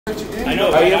I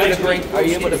know. Are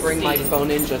you able to bring my phone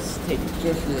in? Just take.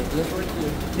 Just here. Just right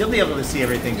here. You'll be able to see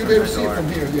everything You'll from be the able to see it door.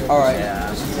 from here. Yeah. All right.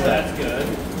 Yeah. That's good.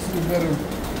 This is a better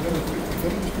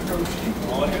sheet.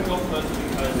 Oh, here go first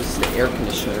because This is the air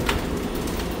conditioner.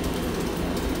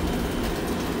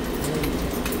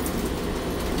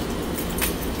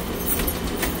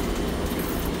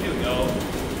 here we go.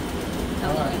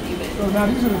 So now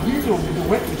these are the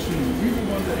wet machines. These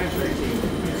are ones that actually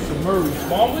submerge.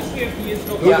 Mom was here a few years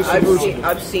ago. Yeah, Those are submersible.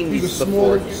 I've seen These these are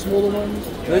before. smaller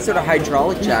ones. Those are the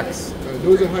hydraulic jacks.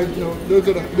 Those are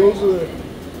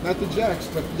not the jacks,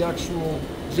 but the actual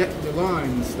the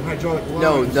lines, the hydraulic lines.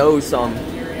 No, those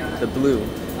the blue.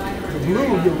 The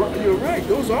blue. You're right.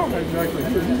 Those are hydraulic.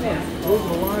 Those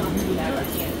are the lines. These are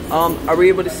the jacks. Are we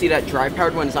able to see that dry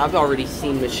powered ones? I've already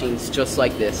seen machines just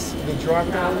like this. The dry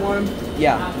power one.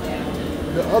 Yeah.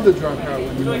 The other dry power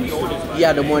one.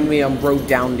 Yeah, the one we rode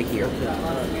down to here.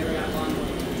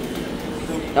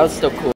 That was still cool.